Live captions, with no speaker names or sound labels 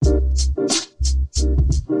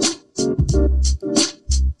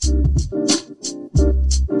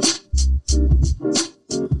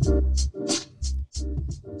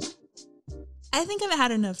I think I've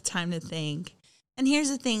had enough time to think. And here's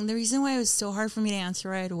the thing. The reason why it was so hard for me to answer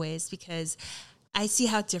right away is because I see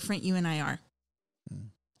how different you and I are.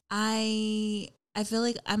 I feel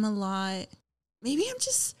like I'm a lot, maybe I'm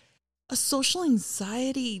just a social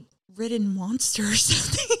anxiety ridden monster or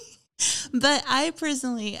something. But I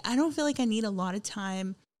don't feel like I need a lot of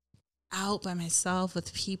time out by myself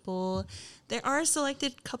with people. There are a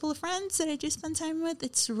selected couple of friends that I do spend time with.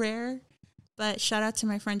 It's rare. But shout out to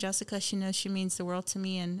my friend Jessica. She knows she means the world to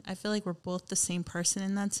me. And I feel like we're both the same person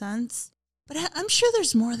in that sense. But I'm sure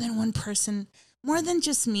there's more than one person, more than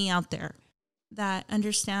just me out there that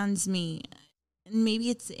understands me. And maybe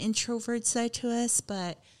it's the introvert side to us,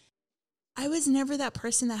 but I was never that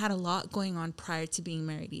person that had a lot going on prior to being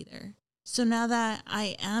married either. So now that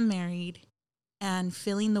I am married and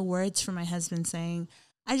feeling the words from my husband saying,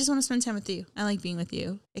 I just want to spend time with you. I like being with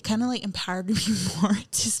you. It kind of like empowered me more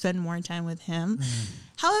to spend more time with him.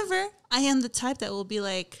 However, I am the type that will be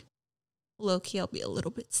like, low-key, I'll be a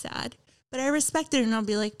little bit sad. But I respect it and I'll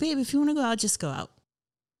be like, babe, if you want to go out, just go out.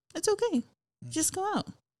 It's okay. Just go out.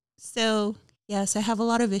 So, yes, I have a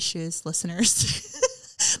lot of issues, listeners.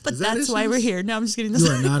 But that's why we're here. No, I'm just kidding.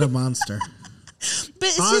 You are not a monster. But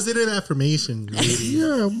it's positive affirmation.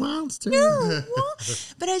 You're a monster.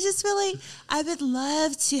 But I just feel like I would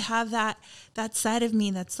love to have that side of me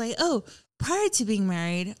that's like, oh, prior to being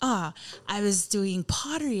married, I was doing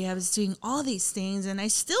pottery. I was doing all these things and I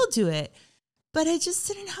still do it. But I just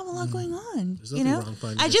didn't have a lot going on. You know,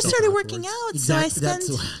 I just started working out. Exactly. So I spent.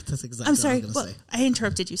 That's exactly I'm sorry. what I was going to say. I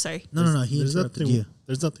interrupted you. Sorry. No. He interrupted you.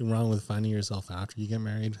 There's nothing wrong with finding yourself after you get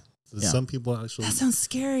married. Yeah. Some people actually. That sounds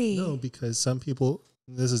scary. No, because some people.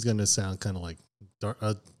 This is going to sound kind of like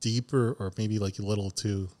deeper, or maybe like a little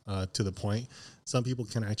too to the point. Some people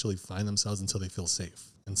can actually find themselves until they feel safe,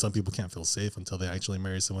 and some people can't feel safe until they actually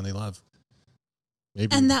marry someone they love.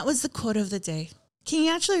 Maybe. And that was the quote of the day. Can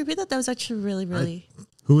you actually repeat that? That was actually really, really.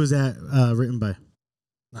 Who was that written by?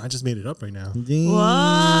 I just made it up right now. Whoa.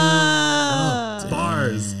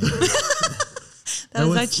 Bars. That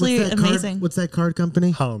was actually amazing. What's that card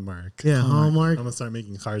company? Hallmark. Yeah, Hallmark. I'm going to start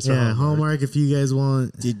making cards for Hallmark. Hallmark. If you guys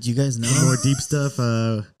want. Did you guys know more deep stuff?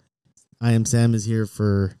 I Am Sam is here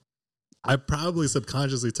for. I probably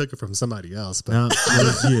subconsciously took it from somebody else. But no, it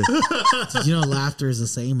was you. Did you know laughter is the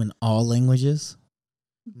same in all languages?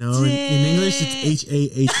 No, in English it's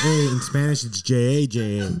HAHA. In Spanish it's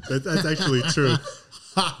JAJA. That's actually true.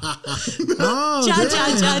 Oh, Ja.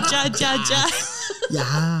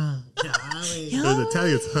 Yeah. There's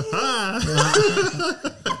Italians.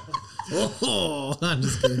 Oh, I'm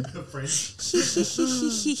just kidding.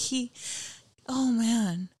 Oh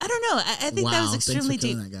man, I don't know. I think that was extremely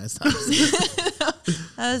deep. That, guys.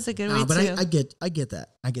 That was a good way but too. I get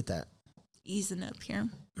that. Easing up here.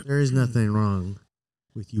 There is nothing wrong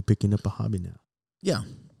with you picking up a hobby now. Yeah.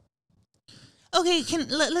 Okay,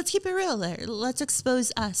 let's keep it real there. Let's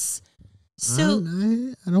expose us. So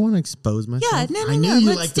I don't want to expose myself. Yeah, no. I knew you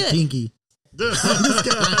let's liked the pinky. I'm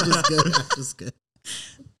just good.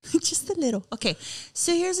 Just a little. Okay,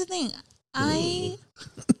 so here's the thing. I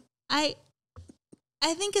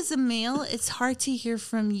think as a male, it's hard to hear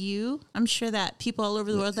from you. I'm sure that people all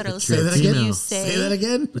over the world that are listening to you say that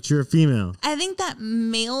again. But you're a female. I think that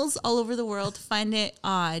males all over the world find it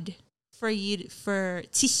odd for you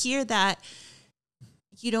to hear that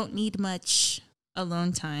you don't need much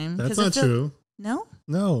alone time. That's not true. No?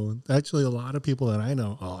 No. Actually, a lot of people that I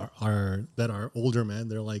know are older men.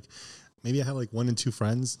 They're like, maybe I have like 1 and 2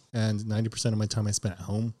 friends, and 90% of my time I spent at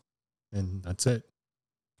home, and that's it.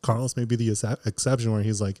 Carlos may be the exception where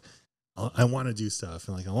he's like, I want to do stuff,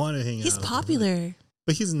 and like I want to hang out. He's popular.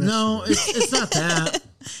 But he's no, it's not that.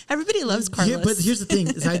 Everybody loves Carlos. Yeah, but here's the thing: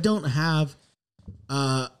 is I don't have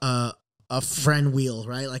a friend wheel,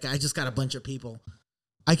 right? Like I just got a bunch of people.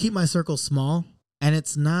 I keep my circle small, and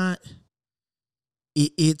it's not.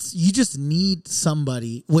 It's you just need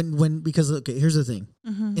somebody because okay, here's the thing,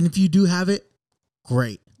 and if you do have it,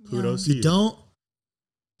 great. Kudos. You don't.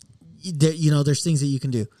 There's things that you can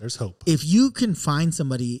do. There's hope. If you can find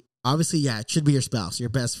somebody, obviously, it should be your spouse, your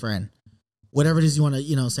best friend, whatever it is you want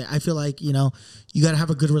to, say. I feel like, you got to have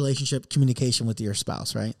a good relationship, communication with your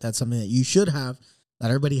spouse, right? That's something that you should have, that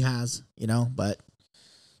everybody has, but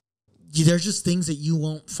there's just things that you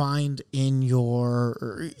won't find in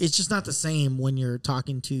it's just not the same when you're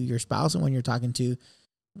talking to your spouse and when you're talking to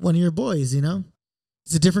one of your boys,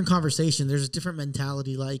 It's a different conversation. There's a different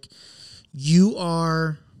mentality. Like, you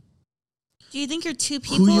are... Do you think you're two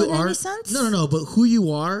people in any sense? No. But who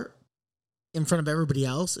you are in front of everybody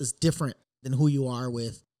else is different than who you are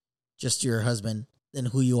with just your husband, than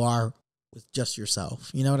who you are with just yourself.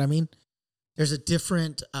 You know what I mean? There's a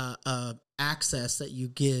different access that you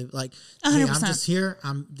give. Like, hey, I'm 100%. just here.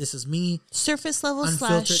 This is me. Surface level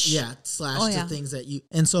Unfiltered, slash. the things that you.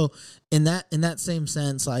 And so in that same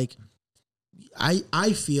sense, like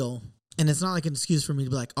I feel, and it's not like an excuse for me to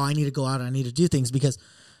be like, oh, I need to go out, I need to do things, because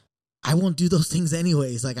I won't do those things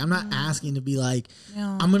anyways. Like, I'm not asking to be like,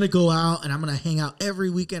 No. I'm going to go out and I'm going to hang out every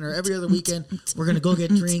weekend or every other weekend. We're going to go get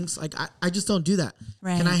drinks. Like, I just don't do that.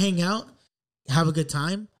 Right. Can I hang out, have a good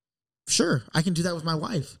time? Sure. I can do that with my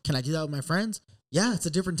wife. Can I do that with my friends? Yeah, it's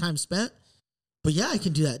a different time spent. But yeah, I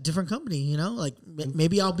can do that. Different company, you know? Like,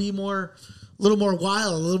 maybe I'll be a little more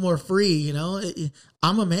wild, a little more free, you know?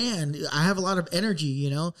 I'm a man. I have a lot of energy, you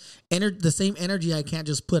know? The same energy I can't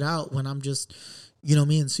just put out when I'm just, you know,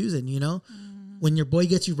 me and Susan, you know? When your boy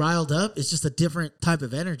gets you riled up, it's just a different type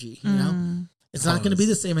of energy, you know? It's not going to be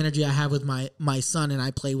the same energy I have with my son and I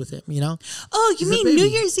play with him, you know? Oh, you He's a mean baby. New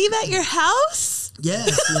Year's Eve at your house?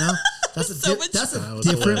 Yes, you know? That's a So much that's a fun.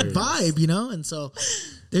 different That was vibe, you know? And so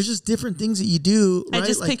there's just different things that you do, right? I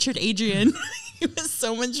just Like, pictured Adrian. It was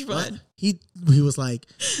so much what? fun. He was like,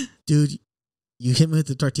 dude, you hit me with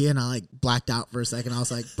the tortilla, and I like blacked out for a second. I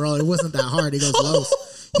was like, bro, it wasn't that hard. He goes,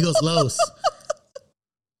 Los. He goes, Los.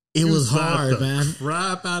 It was hard, man.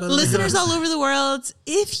 Crap out of the Listeners house. all over the world,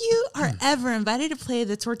 if you are ever invited to play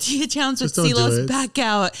the tortilla challenge with Just don't do Silos, it. back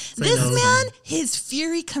out. This no. man, his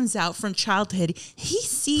fury comes out from childhood. He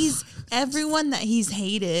sees everyone that he's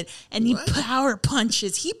hated, and he power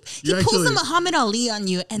punches. He You pulls a actually- Muhammad Ali on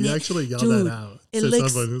you, and You it, actually yelled dude, that out it to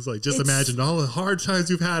looks- someone who's like, just it's- imagine all the hard times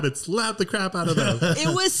you've had and slap the crap out of them.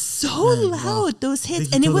 It was so loud, those hits,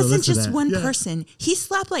 you and it told wasn't Alyssa just that. one Yeah. person. He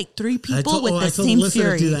slapped like 3 people I told with the told same Alyssa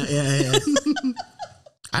fury. to do that. Yeah.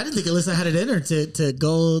 I didn't think Alyssa had it in her to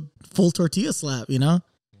go full tortilla slap, you know?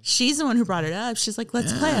 She's the one who brought it up. She's like,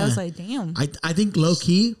 "Let's play." I was like, "Damn." I think low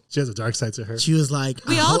key, She has a dark side to her. she was like,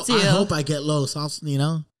 We all do. I hope I get low, so you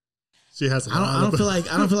know? She has a I lot don't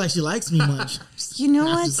of feel like she likes me much. You know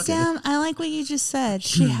what, Sam? I like what you just said.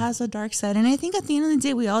 She has a dark side, and I think at the end of the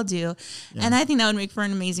day, we all do. And I think that would make for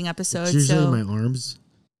an amazing episode. It's usually So my arms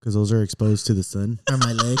because those are exposed to the sun. Or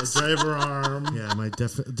my legs. driver arm. Yeah, my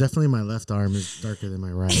definitely my left arm is darker than my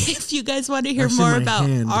right. if you guys want to hear Actually, more my about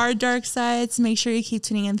hand. our dark sides, make sure you keep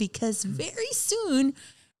tuning in, because very soon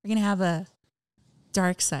we're gonna have a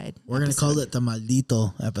dark side. We're gonna call it the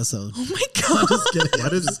maldito episode. Oh my god! Just kidding.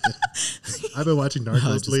 What is? I've been watching No,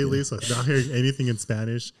 Narcos just lately, so not hearing anything in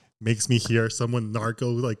Spanish makes me hear someone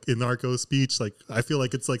in narco speech. Like, I feel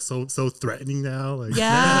like it's like so threatening now. Like,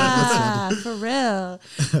 Yeah, for real.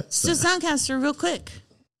 So, Soundcaster, real quick,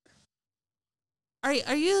 are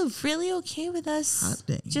you really okay with us Hot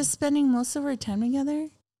dang. just spending most of our time together?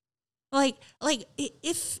 Like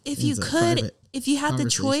if you It's a could, private if you had the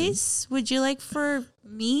conversation. choice, would you like for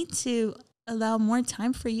me to allow more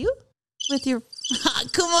time for you with your?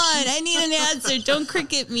 Come on, I need an answer. Don't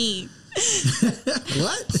cricket me.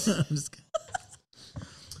 What? I'm just kidding.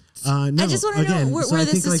 No, I just want to know again, where, so where I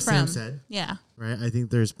this think, like is from. Sam said, Yeah. right? I think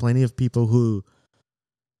there's plenty of people who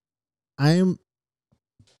I am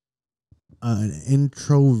an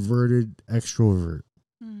introverted extrovert.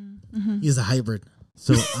 Mm-hmm. He's a hybrid.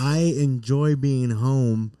 So I enjoy being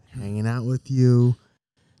home, hanging out with you.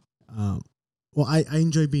 Well, I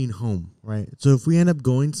enjoy being home, right? So if we end up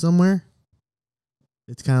going somewhere,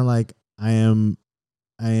 it's kind of like I am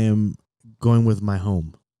going with my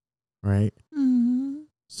home, right? Mm-hmm.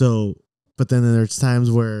 So, but then there's times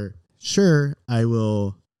where, sure, I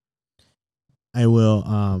will,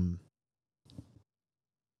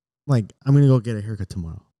 like, I'm going to go get a haircut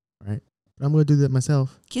tomorrow, right? But I'm going to do that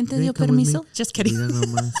myself. ¿Quién te You dio come with me? permiso? Just kidding. Mira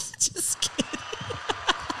nomás. Just kidding.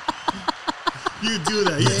 you do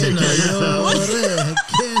that. You take care of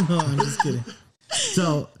yourself. No, I'm just kidding.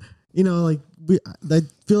 So, you know, like, I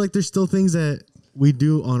feel like there's still things that we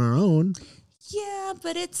do on our own. Yeah,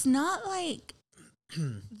 but it's not like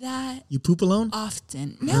that You poop alone?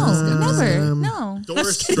 often. No, never. No.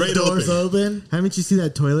 Doors straight Doors open. open. Haven't you seen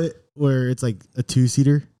that toilet where it's like a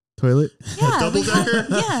 2-seater toilet? Yeah, Double we have- decker?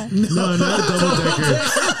 yeah. No, not a double decker.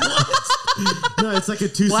 No, it's like a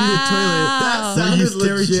 2-seater Wow. toilet. Where you Sounded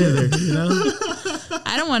stare at each legit. other, you know?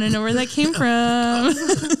 I don't want to know where that came from.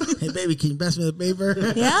 Hey, baby, can you pass me the paper?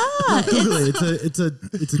 Yeah, Google it. It's a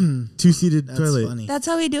 2-seated That's toilet. funny. that's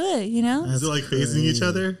how we do it. You know. Is it like facing each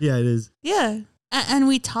other? Yeah, it is. Yeah, and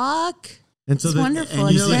we talk. And so It's the, wonderful.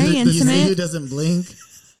 And It's you know, very you see who intimate. doesn't blink?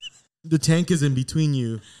 the tank is in between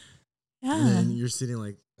you, and Yeah. then you're sitting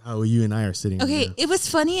like how you and I are sitting. Okay, right it was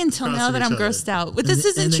funny until Across now from that each I'm other. grossed out. But And this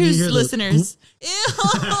th- isn't and then true, you hear the listeners. Ew.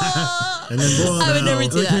 And then I would never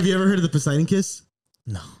do Like, that. have you ever heard of the Poseidon kiss?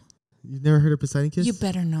 No. You've never heard of Poseidon kiss? You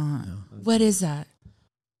better not. What is that?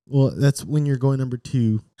 Well, that's when you're going number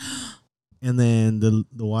 2, and then the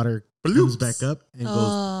water comes back up and goes.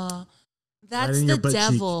 Oh, that's in your the butt cheek.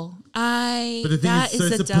 devil. But the thing That is, so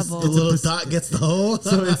is it's the a pos- devil. The little dot gets the hole.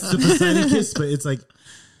 So it's the Poseidon kiss, but it's like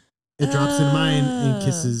it drops in mine and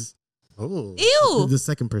kisses oh, Ew. the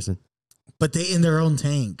second person. But they in their own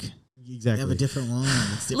tank. They Exactly. have a different line.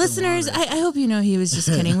 It's different Listeners, water. I hope you know he was just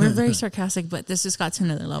kidding. We're very sarcastic, but this just got to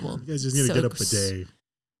another level. you guys just need to So get a bidet.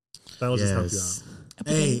 That'll just help you Yes. out.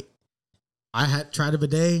 Hey, I had tried a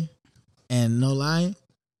bidet, and no lie,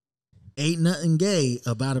 ain't nothing gay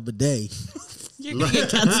about a bidet. You're gonna get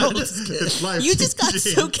canceled. It's life You just got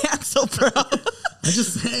changing. so canceled, bro. I'm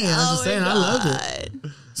just saying. I'm just saying. I loved it.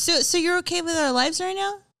 it. So you're okay with our lives right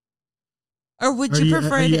now, or would Are you you,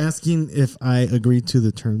 prefer? are you to, asking if I agree to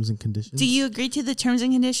the terms and conditions? do you agree to the terms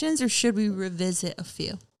and conditions, or should we revisit a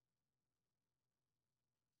few?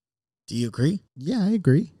 Do you agree? Yeah, I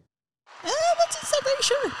agree. Let's just not very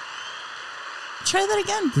sure. Try that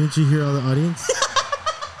again. Didn't you hear all the audience?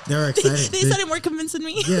 They were They excited. sounded more convincing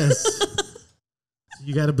than me. Yes.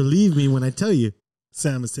 You got to believe me when I tell you.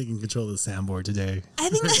 Sam is taking control of the sandboard today. I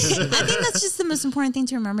think that's just the most important thing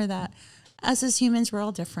to remember, that us as humans, we're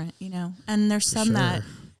all different, you know, and there's some that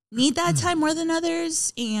need that time more than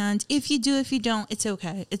others. And if you do, if you don't, it's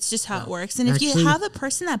okay. It's just how it works. And if Actually- you have a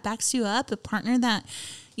person that backs you up, a partner that,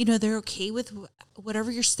 you know, they're okay with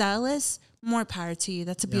whatever your style is, more power to you.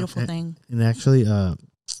 That's a beautiful thing. And actually, I'm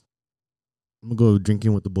going to go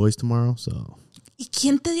drinking with the boys tomorrow. So ¿Y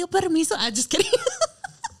quién te dio permiso? I'm just kidding.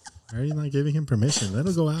 Why are you not giving him permission? Let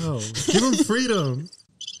him go out. Give him freedom.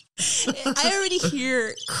 I already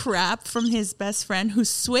hear crap from his best friend who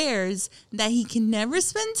swears that he can never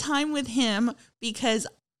spend time with him because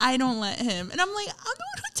I don't let him. And I'm like, I'm the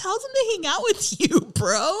one who tells him to hang out with you,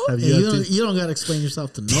 bro. Have Hey, you, you don't got to explain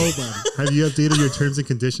yourself to nobody. have you updated your terms and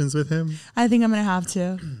conditions with him? I think I'm going to have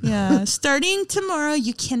to. Yeah. Starting tomorrow,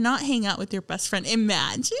 you cannot hang out with your best friend.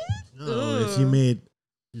 Imagine. no, if you made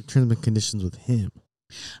your terms and conditions with him.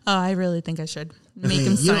 Oh, I really think I should make Hey,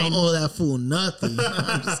 him you sign. don't owe that fool nothing.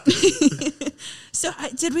 I'm just So,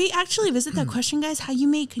 did we actually visit that question, guys? How you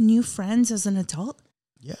make new friends as an adult?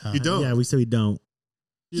 yeah. You don't. Yeah, we said we don't.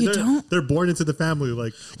 You they're, don't? They're born into the family.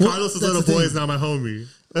 Like, Well, Carlos's that's little the boy thing. is now my homie.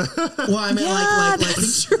 Well, I meant Yeah, like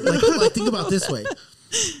that's think about it this way.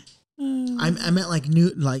 I meant like new,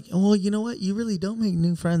 like, well, you know what? You really don't make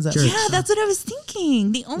new friends at Yeah, that's what I was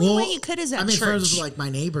thinking. The only Well, way you could is at I mean, church. friends with like my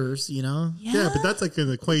neighbors, you know, Yeah, but that's like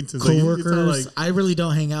an acquaintance. Like, it's not coworkers. like, I really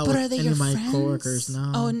don't hang out But with are they any your of my friends? coworkers.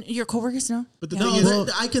 No, Oh, your coworkers? No. but the Yeah. thing no,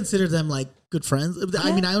 is, I consider them like good friends.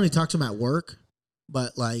 I mean, I only talk to them at work,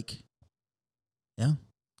 but like, yeah.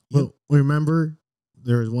 Well, remember,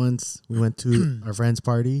 there was once we went to our friend's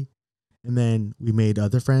party, and then we made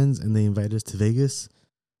other friends, and they invited us to Vegas.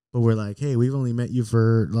 But we're like, hey, we've only met you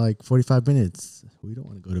for like 45 minutes. We don't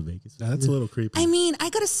want to go to Vegas. that's a little creepy. I mean, I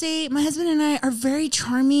gotta say, my husband and I are very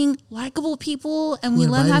charming, likable people, and Who we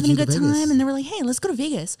love invited having a you to good Vegas? time. And they were like, "Hey, let's go to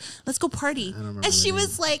Vegas. Let's go party." remember And she the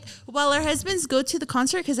was like, "While our husbands go to the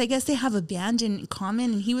concert, because I guess they have a band in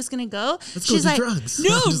common, and he was gonna go." Let's go She's do like, drugs.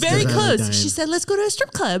 "No, I'm just very kidding. close." Dying. She said, "Let's go to a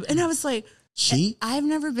strip club," and I was like, She? "I've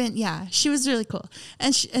never been." Yeah, she was really cool,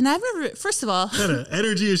 and I've never. First of all, What kind of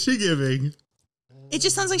energy is she giving? it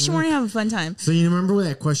just sounds like she wanted to have a fun time. So you remember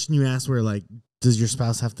that question you asked where like, does your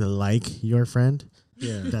spouse have to like your friend?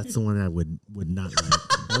 Yeah. That's the one I would not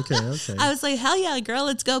like. Okay. I was like, hell yeah, girl,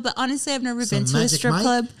 let's go. But honestly, I've never Some been to a Magic strip Mike?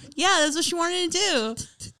 club. Yeah, that's what she wanted to do.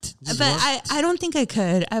 But I don't think I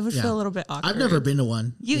could. I would Yeah. feel a little bit awkward. I've never been to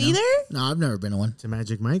one. You know? either? No, I've never been to one. To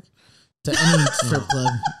Magic Mike? To any strip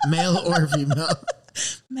club, male or female.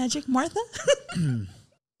 Magic Martha?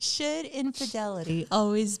 Should infidelity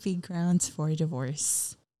always be grounds for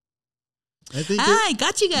divorce? I think I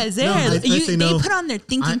got you guys there. No, I say They no. put on their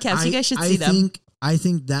thinking caps. You guys should see them. I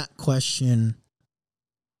think that question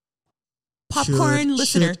Popcorn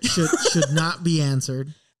listener. should not be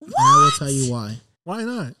answered. And I will tell you why. why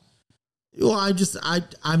not? Well,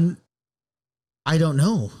 I don't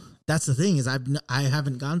know. That's the thing is I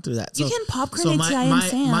haven't gone through that. You So, can popcorn so it to I Am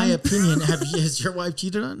Sam. my opinion, has your wife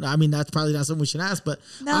cheated on? I mean, that's probably not something we should ask, but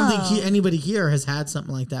I don't No. think anybody here has had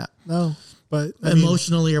something like that. No, but I mean,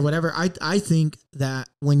 Emotionally or whatever. I think that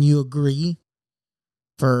when you agree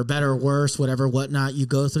for better or worse, whatever, whatnot you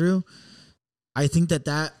go through, I think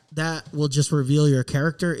that will just reveal your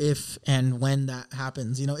character if and when that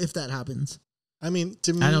happens, if that happens. I mean,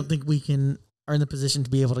 to me, I don't think we are in the position to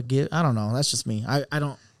be able to give. I don't know. That's just me.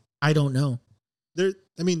 I don't know. there.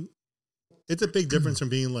 I mean, it's a big difference from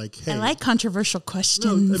being like, hey, I like controversial no, questions.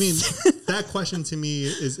 I mean, that question to me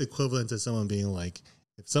is equivalent to someone being like,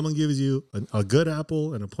 if someone gives you a good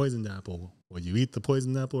apple and a poisoned apple, will you eat the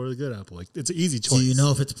poisoned apple or the good apple? Like, it's an easy choice. Do you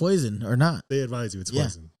know if it's poison or not? They advise you it's Yeah.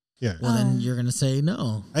 poison. Yeah. Well, then Oh. you're gonna say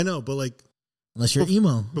no, I know, but like unless you're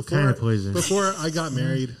emo. Kind of poison. Before I got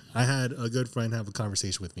married, I had a good friend have a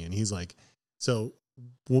conversation with me, and he's like, "So,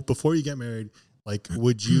 before you get married, like,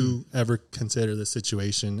 would you ever consider this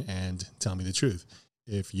situation and tell me the truth?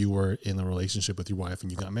 If you were in a relationship with your wife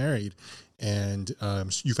and you got married, and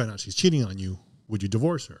you found out she's cheating on you, would you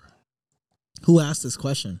divorce her?" Who asked this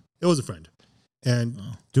question? It was a friend, and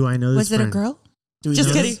Do I know this Was it a friend? girl? Do we Just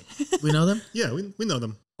know kidding. this? We know them. yeah, we know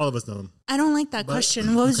them. All of us know them. I don't like that But-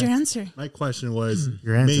 question. What was okay. your answer? My question was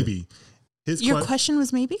Your answer. maybe. Your question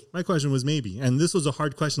was maybe? My question was maybe, and this was a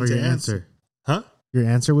hard question Or to your answer. answer? Huh? Your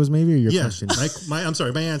answer was maybe, or your Yeah, question? I'm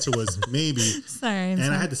sorry. My answer was maybe. Sorry. And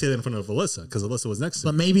I had to say that in front of Alyssa because Alyssa was next to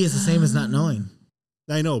But me. maybe it's the same as not knowing.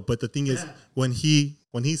 I know, but the thing is, when he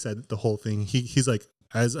said the whole thing, he's like,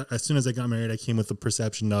 as soon as I got married, I came with the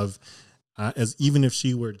perception of, as even if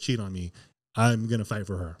she were to cheat on me, I'm gonna fight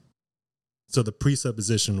for her. So the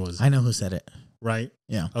presupposition was I know who said it. right.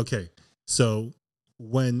 Yeah. Okay. So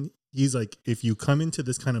when he's like, if you come into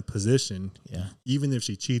this kind of position, Yeah. even if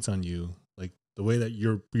she cheats on you, like the way that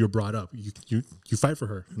you're brought up, you fight for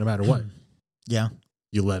her no matter what. Yeah.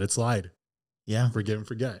 You let it slide. Yeah. Forgive and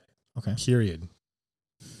forget. Okay. Period.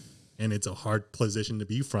 And it's a hard position to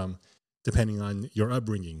be from, depending on your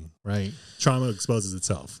upbringing, right? Trauma exposes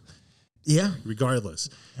itself, Yeah. regardless.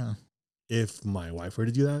 Yeah. If my wife were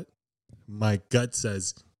to do that, my gut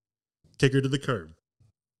says, kick her to the curb.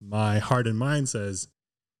 My heart and mind says,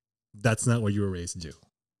 that's not what you were raised to do.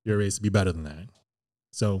 You're raised to be better than that.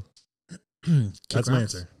 So that's my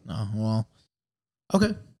answer. Oh, well.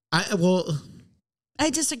 Okay. I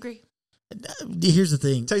disagree. Here's the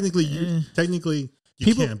thing. Technically, you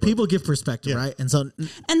can. But People give perspective, Yeah. right? And so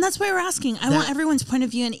And that's why we're asking. I want everyone's point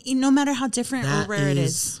of view, and no matter how different or that rare it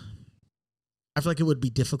is. I feel like it would be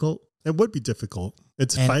difficult. it would be difficult.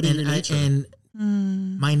 It's And, fighting and, your nature. and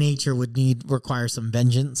Mm, my nature would require some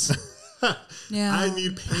vengeance. yeah. I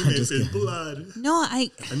need payment just in kidding. blood. No, I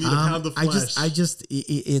need to pound the flesh.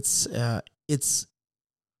 It's,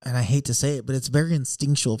 and I hate to say it, but it's very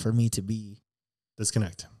instinctual for me to be,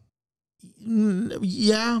 Disconnect.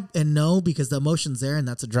 yeah and no, because the emotion's there and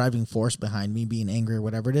that's a driving force behind me being angry or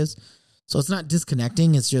whatever it is. So it's not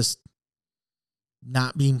disconnecting. It's just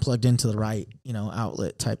not being plugged into the right,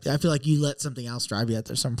 outlet type. I feel like you let something else drive you at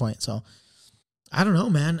some point. So I don't know,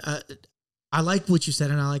 man. I like what you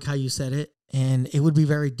said and I like how you said it. And it would be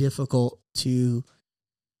very difficult to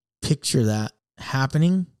picture that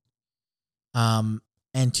happening.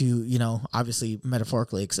 And to, obviously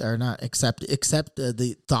metaphorically or not accept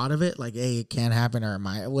the thought of it, like, hey, it can't happen or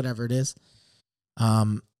whatever it is.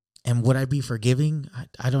 And would I be forgiving?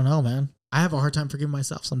 I don't know, man. I have a hard time forgiving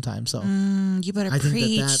myself sometimes. So you better I think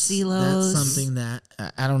preach, that's Silos. something that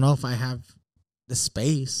I don't know if I have the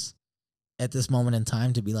space at this moment in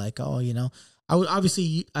time to be like, oh, I would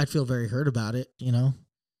obviously I'd feel very hurt about it.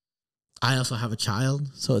 I also have a child,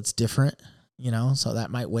 so it's different. So that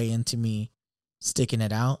might weigh into me sticking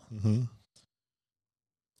it out. Mm-hmm.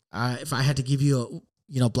 If I had to give you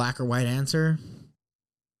a black or white answer,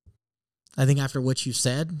 I think after what you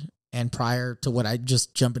said and prior to what I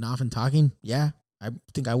just jumping off and talking, yeah, I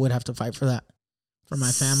think I would have to fight for that for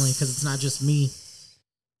my family because it's not just me.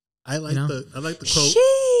 I like the quote.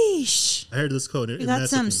 Sheesh. I heard this quote. You got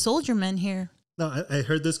some soldier men here. No, I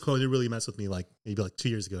heard this quote. It really messed with me. Maybe 2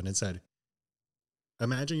 years ago, and it said,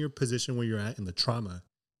 "Imagine your position where you're at in the trauma,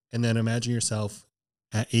 and then imagine yourself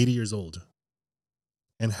at 80 years old,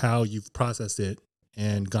 and how you've processed it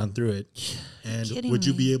and gone through it, and kidding would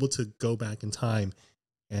you me. be able to go back in time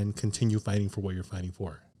and continue fighting for what you're fighting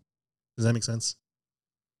for?" Does that make sense?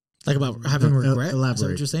 Like about having regret? Is that elaborate.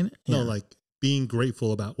 what you're saying? No, like being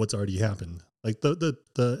grateful about what's already happened. Like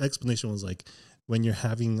the explanation was like when you're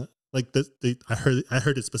having I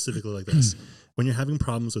heard it specifically like this. When you're having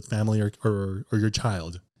problems with family or your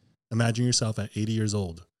child, imagine yourself at 80 years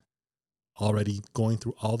old, already going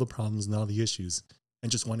through all the problems and all the issues, and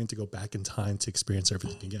just wanting to go back in time to experience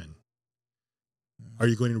everything again. Are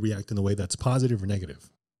you going to react in a way that's positive or negative?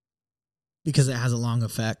 because it has a long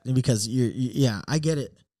effect. Because I get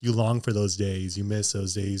it. You long for those days. You miss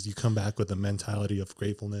those days. You come back with a mentality of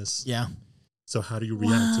gratefulness. Yeah. So how do you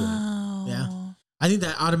react to it? Yeah. I think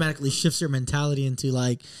that automatically shifts your mentality into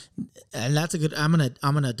and that's a good. I'm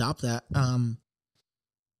gonna adopt that.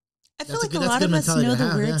 I feel That's like a a lot good of us mentality know to the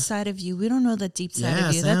have, weird yeah. side of you. We don't know the deep side Yeah,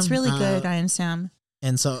 of you. That's Sam, really good. I am Sam.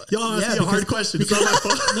 And so, Y'all asked me a hard question. It's not my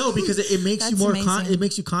fault. no, because it makes you That's more. amazing. It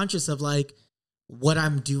makes you conscious of like what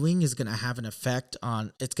I'm doing is going to have an effect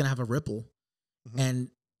on. It's going to have a ripple, and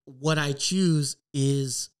what I choose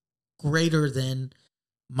is greater than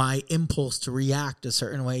my impulse to react a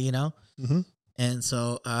certain way. You know, and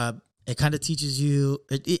so it kind of teaches you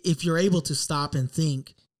if you're able to stop and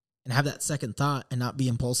think and have that second thought and not be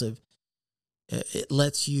impulsive. It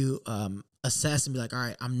lets you assess and be like, all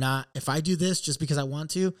right, I'm not, if I do this just because I want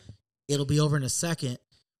to, it'll be over in a second.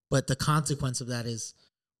 But the consequence of that is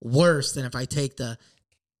worse than if I take the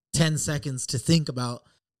 10 seconds to think about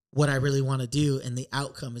what I really want to do. And the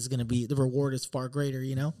outcome is going to be, the reward is far greater,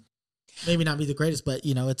 you know? Maybe not be the greatest, but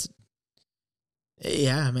you know, it's,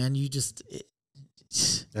 yeah, man, you just,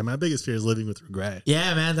 And my biggest fear is living with regret.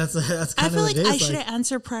 yeah, man, that's I kind feel of like I should have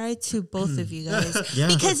answered prior to both of you guys. Yeah.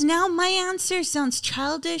 Because now my answer sounds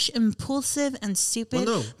childish, impulsive, and stupid.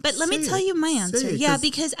 Well, no, but let me say tell it. you my Say answer. it, Yeah, 'cause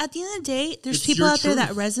because at the end of the day, there's it's people your out there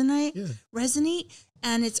that truth. resonate, Yeah.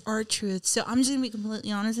 and it's our truth. So I'm just gonna be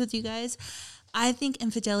completely honest with you guys. I think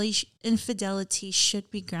infidelity should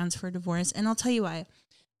be grounds for divorce, and I'll tell you why.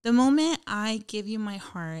 The moment I give you my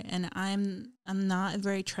heart, and I'm not a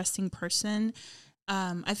very trusting person.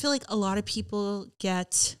 I feel like a lot of people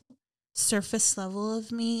get surface level of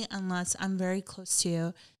me unless I'm very close to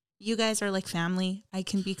you. You guys are like family. I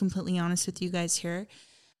can be completely honest with you guys here.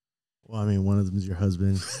 Well, I mean, one of them is your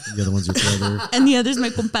husband, the other one's your brother. And the other's my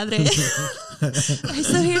compadre. Okay,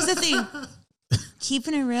 so here's the thing.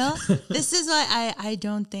 Keeping it real, this is why I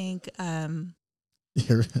don't think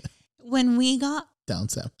You're when we got down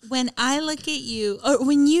south. when I look at you, or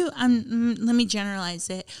when you, let me generalize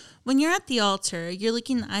it. When you're at the altar, you're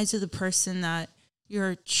looking in the eyes of the person that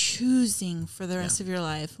you're choosing for the rest of your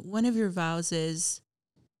life. One of your vows is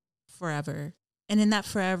forever. And in that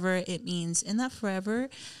forever, it means in that forever,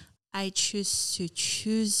 I choose to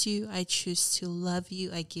choose you. I choose to love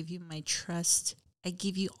you. I give you my trust. I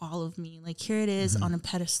give you all of me. Like here it is on a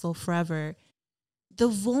pedestal forever. The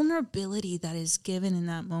vulnerability that is given in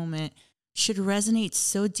that moment should resonate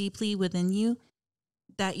so deeply within you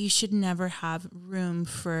that you should never have room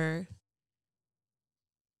for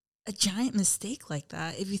a giant mistake like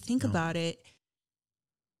that. If you think about it,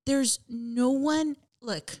 there's no one,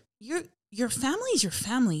 look, your family is your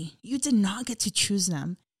family. You did not get to choose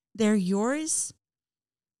them. They're yours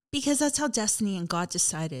because that's how destiny and God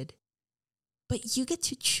decided. But you get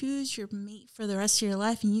to choose your mate for the rest of your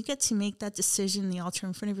life, and you get to make that decision in the altar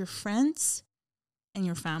in front of your friends and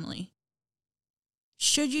your family.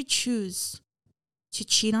 Should you choose to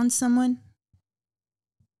cheat on someone,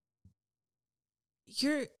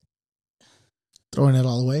 you're Throwing it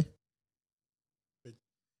all away.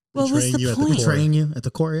 what was Betraying the you at the point? core. Betraying you at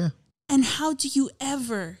the core, yeah. And how do you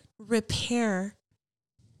ever repair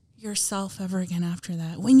yourself ever again after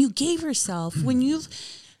that? When you gave yourself, when you've,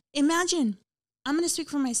 imagine, I'm going to speak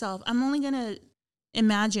for myself. I'm only going to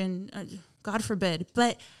imagine, God forbid,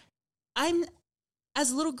 but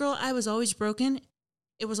as a little girl, I was always broken.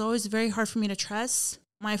 It was always very hard for me to trust.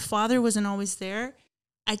 My father wasn't always there.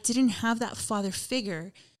 I didn't have that father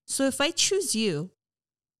figure. So if I choose you,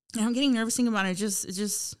 and I'm getting nervous thinking about it,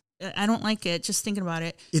 just I don't like it just thinking about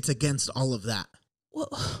it. It's against all of that. Well,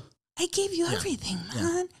 I gave you everything,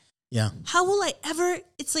 man. Yeah. How will I ever?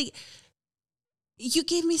 It's like you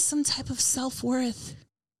gave me some type of self-worth.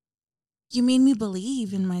 You made me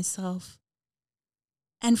believe in myself.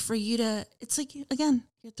 And for you to, it's like, again,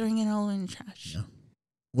 you're throwing it all in the trash. Yeah.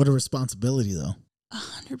 What a responsibility, though.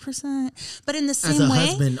 100%. But in the As same a way,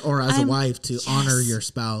 husband or as a wife to yes. honor your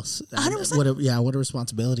spouse. 100%. What a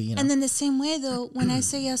responsibility, you know. and then the same way, though, when I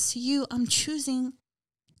say yes to you, I'm choosing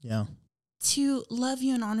yeah. to love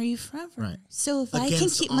you and honor you forever. Right. So if Against I can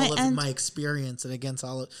keep all my of end, my experience and against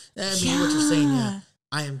all of, I mean, what you're saying, yeah.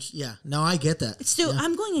 I am, yeah. No, I get that. So yeah.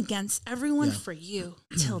 I'm going against everyone Yeah. for you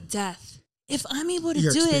till death. If I'm able to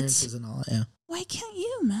Your do experiences it, and all that, yeah. why can't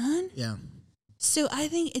you, man? Yeah. So I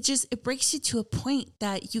think it breaks you to a point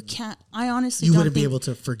that you can't. I honestly You don't wouldn't be think able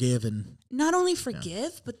to forgive and not only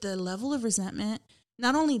forgive, but the level of resentment.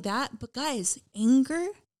 Not only that, but guys, anger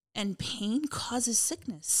and pain causes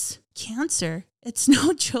sickness, cancer. It's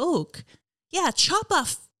no joke. Yeah, chop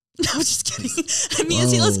off. No, I'm just kidding. Me and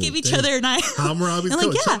Silas gave each dang. other an eye. Hammurabi's I'm like,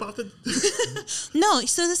 code. yeah. Chop off the- No,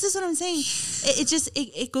 so this is what I'm saying.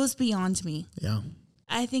 It goes beyond me. yeah.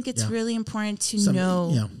 I think it's Yeah. really important to Some-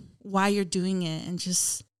 know yeah. why you're doing it and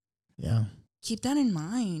just Yeah. keep that in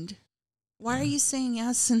mind. Why are you saying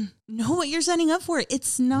yes and know what you're signing up for?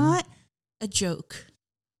 It's not a joke.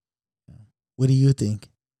 What do you think?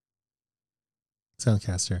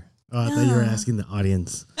 Soundcaster. Oh, I thought you were Yeah. asking the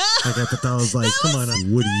audience. Like I thought that was like, Come on,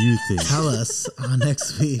 what do you think? Tell us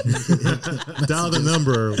next week. dial the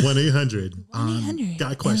number 1-800. 1-800.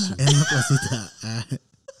 Got questions. En la placita.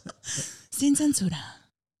 Sin censura.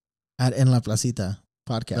 At En la Placita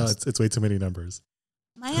podcast. No, it's way too many numbers.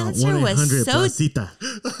 My answer was 1-800 so. Placita.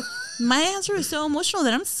 My answer was so emotional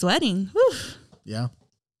that I'm sweating. Whew. Yeah.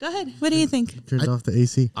 Go ahead. What do you think? Turned off the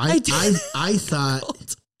AC. I did. I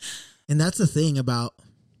thought, and that's the thing about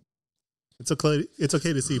It's okay. It's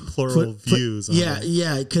okay to see plural views. On yeah, it.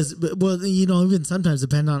 yeah, because well, you know, even sometimes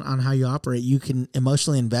depending on how you operate, you can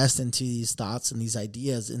emotionally invest into these thoughts and these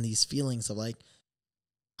ideas and these feelings of like,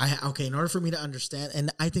 okay, in order for me to understand, and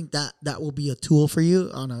I think that will be a tool for you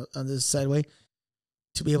on this sideway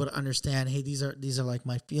to be able to understand. Hey, these are like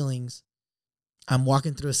my feelings. I'm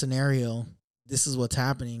walking through a scenario. This is what's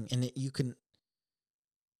happening, and you can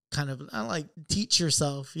kind of like teach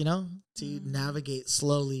yourself, you know, to navigate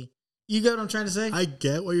slowly. You get what I'm trying to say? I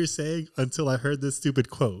get what you're saying until I heard this stupid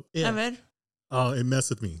quote. A ver. Oh, it messed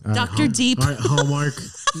with me. All right, Dr. Deep. All right, Hallmark.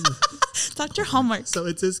 Dr. Hallmark. So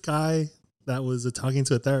it's this guy that was talking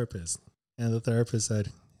to a therapist, and the therapist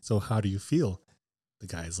said, "So how do you feel?" The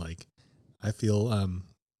guy's like, "I feel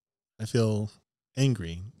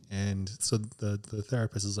angry." And so the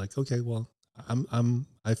therapist is like, "Okay, well, I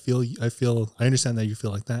understand that you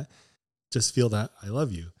feel like that. Just feel that I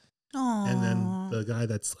love you." Aww. And then the guy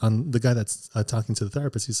that's talking to the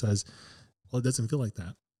therapist, he says, "Well, it doesn't feel like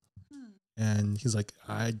that." And he's like,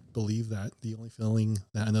 "I believe that the only feeling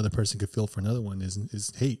that another person could feel for another one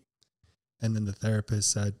is hate." And then the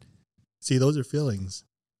therapist said, "See, those are feelings,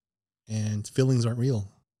 and feelings aren't real.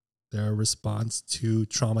 They're a response to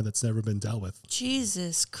trauma that's never been dealt with."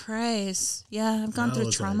 Jesus Christ. Yeah, I've gone That through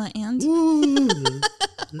was trauma like, and.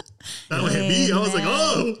 That one hit me. I was like,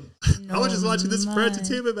 "Oh, I was just watching this for man.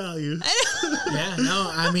 entertainment value." Yeah, no,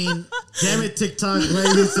 I mean, Damn it, TikTok. Why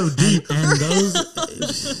are you so deep? and those. My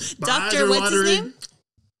eyes Doctor, are what's his watering. name?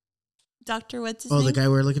 Doctor, what's his Oh, name? the guy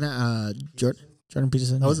we're looking at, Jordan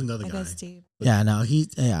Peterson. That was another That guy. guy's deep. Yeah, no, I Hey,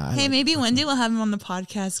 like- maybe one day we'll have him on the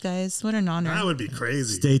podcast, guys. What an honor. That would be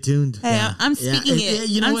crazy. Stay tuned. Hey, I'm speaking Yeah, it.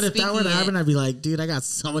 you know I'm what? If that were to speaking happen, it. I'd be like, dude, I got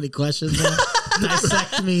so many questions. Man.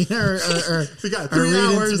 Dissect me or We got or 3 read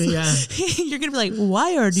into hours. me. Yeah. You're going to be like,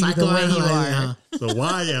 why are you the way you Psychoanalyze, are? yeah. So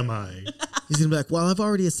why am I? He's gonna be like, well, I've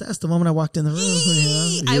already assessed the moment I walked in the room.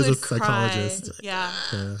 You know? I is a would cry. psychologist. Yeah.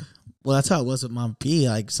 Well, that's how it was with Mom P.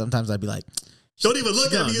 Like sometimes I'd be like, Don't even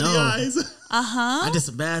look at me in the No. eyes. Uh-huh. I did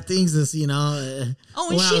some bad things. This, you know. Oh,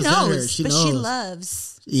 when and I she was younger, knows, but she knows.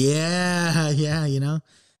 loves. Yeah, you know,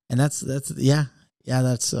 and that's yeah,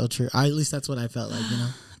 that's so true. At least that's what I felt like, you know.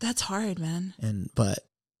 That's hard, man. But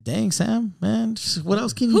dang, Sam, man, what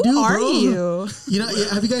else can you Who do? are bro? you? You know,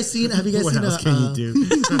 have you guys seen? What else can you do?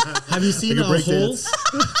 Have you seen Like a break Holes?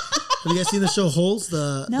 Have you guys seen the show Holes?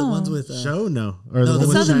 The No. ones with Show? No. Or No, the the one movie.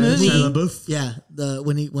 with Saw the Shia movie. LaBeouf? yeah,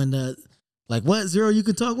 when the like what Zero you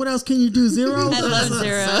can talk. What else can you do, Zero? I love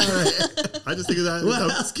Zero. I just think of that, What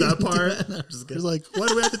else can that you part. do? No, I'm just He's kidding. like, why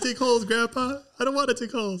do we have to dig holes, Grandpa? I don't want to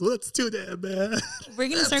dig holes. Well, that's too damn bad. We're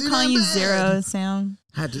going to start do calling that, you man. Zero, Sam.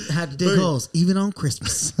 Had to dig Wait. holes even on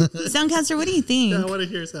Christmas. Soundcaster, what do you think? Yeah, I want to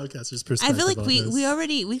hear Soundcaster's I perspective. feel like on we this.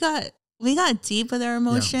 already we got deep with our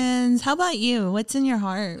emotions. How about you? What's in your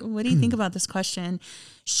heart? What do you think about this question?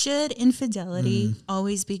 Should infidelity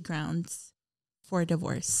always be grounds for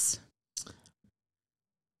divorce?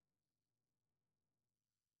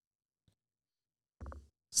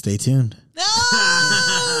 Stay tuned. No,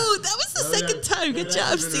 that was the second time. Good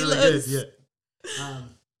job, Silas.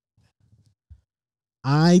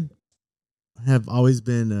 I have always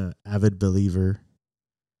been an avid believer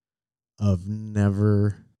of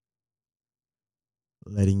never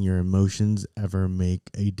letting your emotions ever make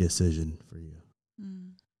a decision for you.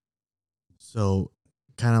 Mm. So,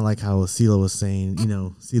 kind of like how Sila was saying,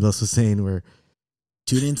 Silas was saying, where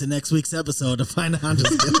Tune into next week's episode to find out. I'm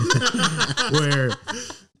just kidding. where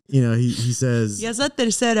he says, Yes, that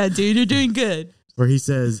tercera, dude. You're doing good. where he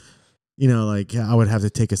says, like I would have to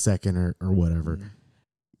take a second or whatever.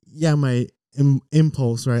 Yeah, my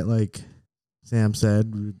impulse, right? Like Sam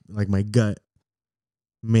said, like my gut,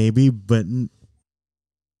 maybe, but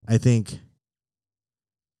I think,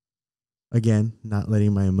 again, not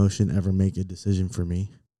letting my emotion ever make a decision for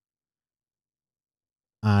me.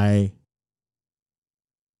 I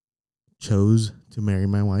chose to marry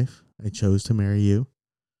my wife. I chose to marry you.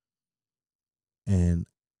 And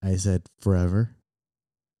I said forever.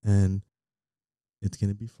 And it's going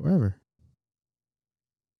to be forever.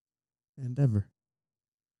 And ever.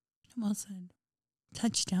 Well said.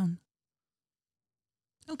 Touchdown.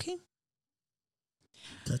 Okay.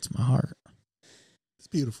 That's my heart. It's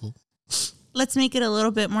beautiful. let's make it a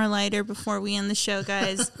little bit more lighter before we end the show,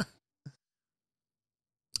 guys.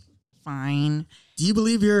 Fine. Do you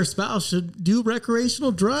believe your spouse should do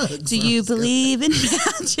recreational drugs? Do you believe in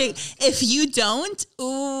magic? If you don't,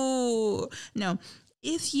 ooh, no.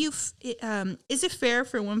 If you, is it fair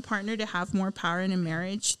for one partner to have more power in a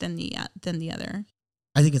marriage than the other?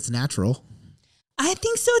 I think it's natural. I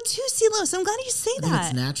think so too, Silos. I'm glad you say I think that.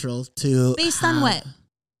 it's natural to Based on have what?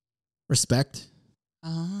 Respect.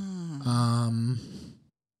 Oh.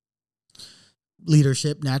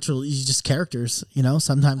 Leadership, natural, just characters. You know,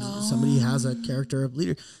 sometimes somebody has a character of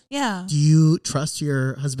leader. Yeah. Do you trust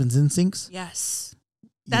your husband's instincts? Yes.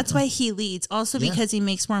 That's why he leads. Also because he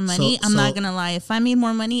makes more money. So- I'm not so- going to lie. If I made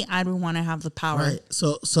more money, I'd want to have the power. Right.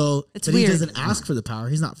 So It's but weird. he doesn't ask for the power.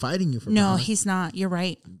 He's not fighting you for No, power. he's not. You're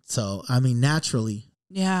right. So I mean, naturally,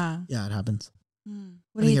 Yeah. yeah, it happens. What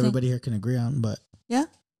I do think you everybody here can agree on, but Yeah.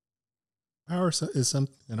 Power is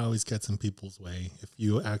something that always gets in people's way if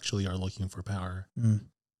you actually are looking for power. Mm.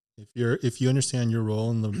 If you understand your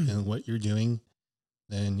role in what you're doing,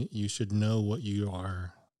 then you should know what you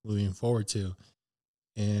are moving forward to.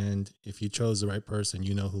 And if you chose the right person,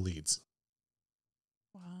 you know who leads.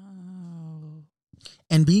 Wow.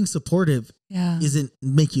 and being supportive Yeah. isn't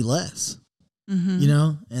make you less, Mm-hmm. you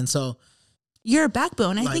know? And so, You're a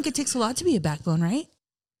backbone. I think Like- it takes a lot to be a backbone, right?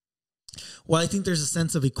 well, I think there's a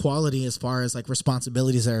sense of equality as far as like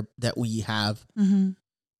responsibilities that we have. Mm-hmm.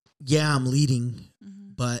 Yeah, I'm leading,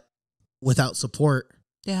 but without support,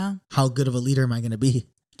 Yeah. how good of a leader am I going to be?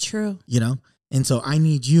 True. You know? And so I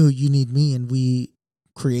need you, you need me, and we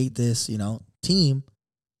create this, you know, team.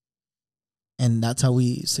 And that's how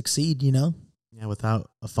we succeed, you know? Yeah,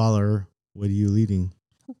 without a follower, what are you leading?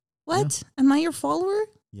 What? Am I your follower?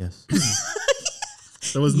 Yes.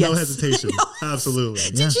 There was no Yes. hesitation. No. Absolutely.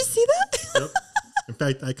 Yeah. Did you see that? Yep. In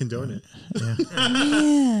fact, I condone it. Yeah.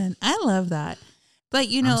 Man, I love that. But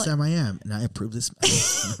you know, I'm Sam I am, and I approve this.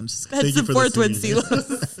 I'm just that's Thank you the for fourth one, listening.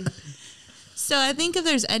 Silos. So I think if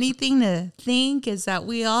there's anything to think is that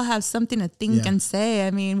we all have something to think Yeah. and say.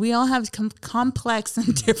 I mean, we all have complex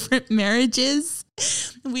and different marriages.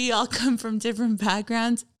 We all come from different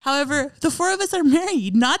backgrounds. However, the four of us are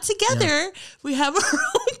married, not together. We have our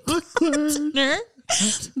own partner.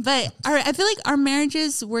 But I feel like our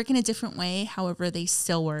marriages work in a different way. However, they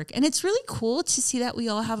still work. And it's really cool to see that we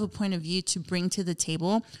all have a point of view to bring to the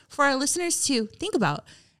table for our listeners to think about.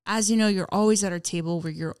 As you know, you're always at our table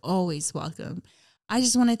where you're always welcome. I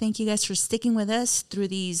just want to thank you guys for sticking with us through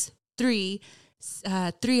these three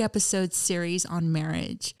episode series on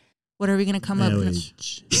marriage. What are we going to come up with?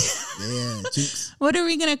 Marriage. yeah, cheeks. What are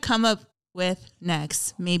we going to come up with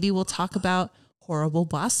next? Maybe we'll talk about horrible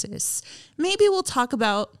bosses. Maybe we'll talk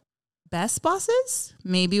about best bosses.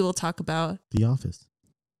 Maybe we'll talk about The Office.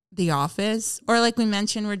 The Office. Or like we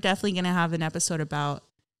mentioned, we're definitely going to have an episode about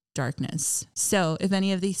darkness. So if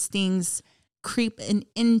any of these things creep an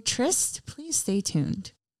interest, please stay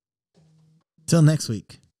tuned. Till next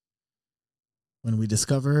week, when we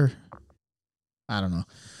discover, I don't know.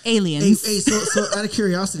 Hey, Aliens. so out of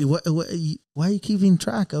curiosity, why are you keeping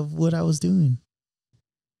track of what I was doing?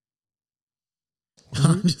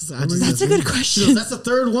 That's a good question. That's the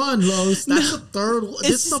third one, Los. That's the third one.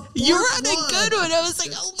 This It's is the just, you were on fourth a one. good one. I was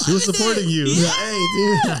like, oh, She was supporting you. Yeah, hey,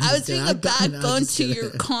 dude. I was being a backbone to your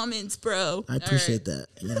kidding. comments, bro. I appreciate that.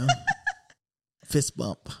 You know, fist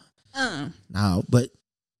bump. that. No, but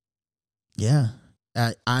yeah,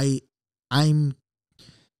 I'm.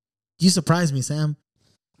 You surprised me, Sam.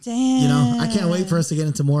 Damn. You know, I can't wait for us to get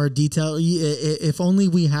into more detail. If only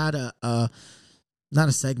we had a not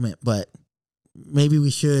a segment, but maybe we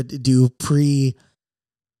should do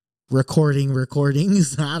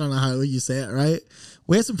recordings. I don't know how you say it, right?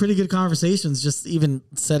 We had some pretty good conversations just even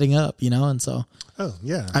setting up, you know, and so Oh,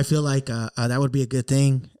 yeah. I feel like that would be a good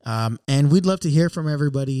thing. And we'd love to hear from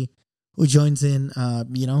everybody who joins in,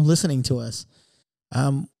 you know, listening to us.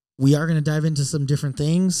 We are going to dive into some different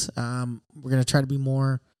things. We're going to try to be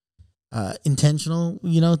more intentional,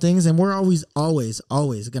 you know, things. And we're always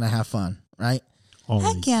going to have fun, right?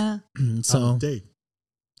 Always. Heck yeah. So Day.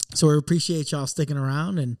 we appreciate y'all sticking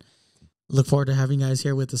around and look forward to having you guys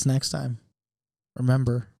here with us next time.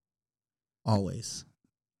 Remember, always.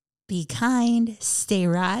 Be kind, stay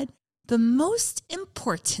rad, but most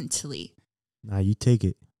importantly, Nah, you take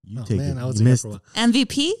it. You Oh, take man, it. I was You here missed for a it. while.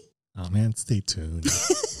 MVP. Oh, man, stay tuned.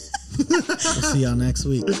 We'll see y'all next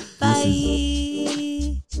week.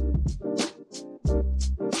 Bye.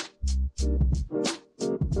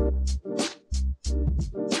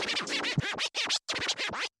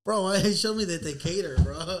 Bro, it showed me that they cater,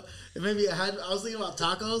 bro. It made me. I was thinking about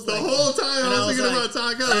tacos The whole time I was thinking about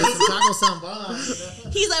tacos. Tacos sound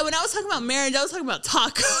bomb. He's like, when I was talking about marriage, I was talking about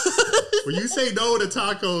tacos. When you say no to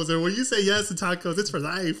tacos or when you say yes to tacos, it's for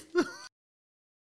life.